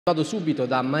Vado subito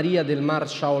da Maria del Mar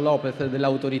Chao Lopez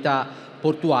dell'Autorità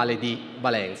Portuale di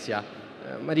Valencia.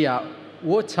 Maria,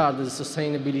 what are the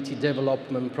sustainability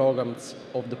development programs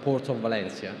of the Port of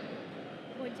Valencia?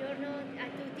 Buongiorno a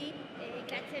tutti,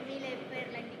 grazie mille per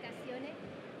l'invitazione.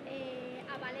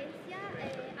 A Valencia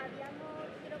abbiamo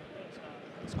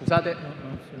Scusate,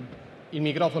 il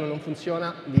microfono non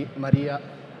funziona di Maria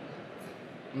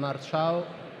Mar Chao.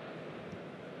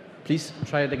 Please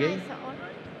try it again.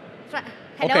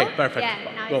 Hello? Okay, perfect.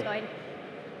 Yeah, now Go. it's going.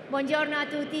 Buongiorno a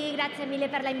tutti, grazie mille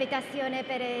per l'invitazione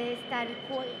per stare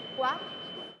qua.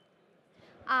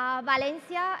 A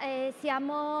Valencia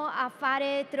siamo a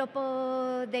fare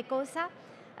troppo de cosa.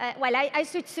 Well, I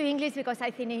switch to English because I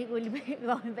think it will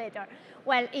go better.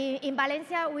 Well, in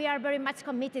Valencia, we are very much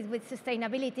committed with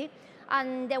sustainability.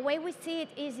 And the way we see it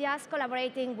is just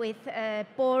collaborating with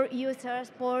port users,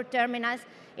 port terminals,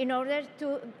 in order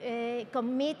to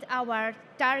commit our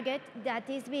target that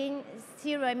is being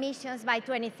zero emissions by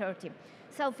 2030.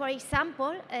 So, for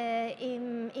example,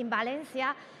 in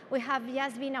Valencia, we have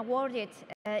just been awarded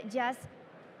just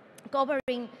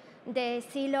covering the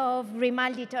seal of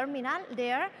Grimaldi terminal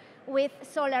there with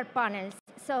solar panels.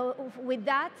 So with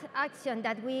that action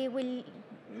that we will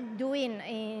do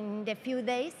in the few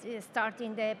days,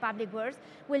 starting the public works,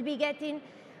 we'll be getting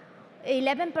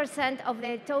 11% of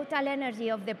the total energy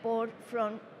of the port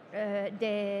from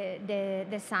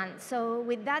the sun. So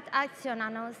with that action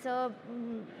and also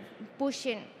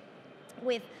pushing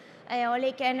with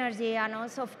eolic energy and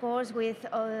also, of course, with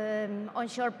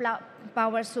onshore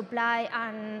power supply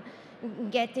and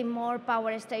getting more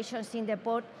power stations in the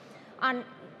port, and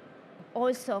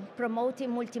also promoting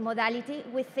multimodality,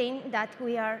 we think that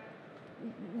we are,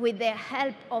 with the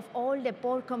help of all the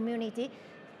port community,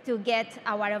 to get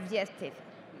our objective.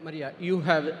 Maria, you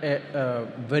have a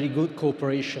very good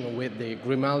cooperation with the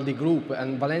Grimaldi Group,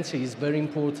 and Valencia is very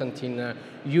important in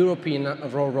European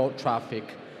road traffic.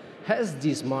 Has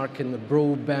this market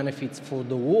broad benefits for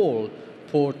the whole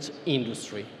port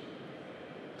industry?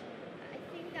 I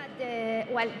think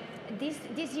that, well,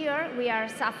 this year we are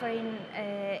suffering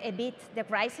a bit the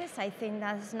crisis. I think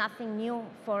that's nothing new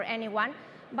for anyone.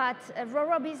 But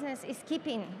Ro-Ro business is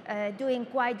doing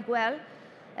quite well.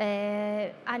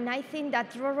 And I think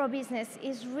that Ro-Ro business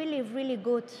is really, really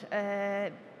good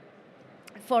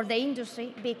for the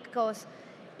industry because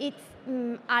it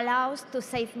allows to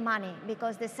save money,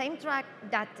 because the same truck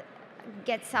that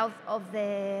gets out of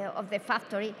the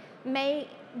factory may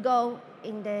go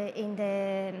in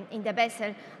the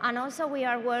vessel, and also we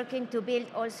are working to build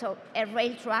also a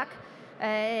rail track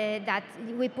that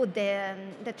we put the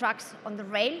trucks on the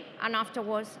rail and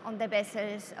afterwards on the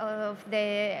vessels of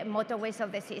the motorways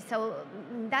of the sea. So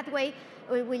that way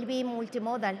we will be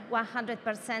multimodal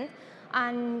 100%.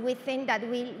 And we think that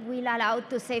will allow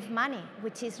to save money,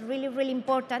 which is really, really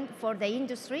important for the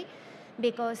industry,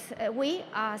 because we,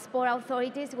 as port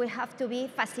authorities, we have to be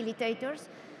facilitators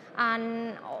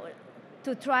and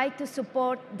to try to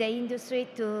support the industry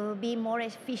to be more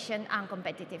efficient and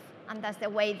competitive. And that's the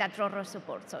way that Ro-Ro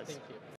supports us. Thank you.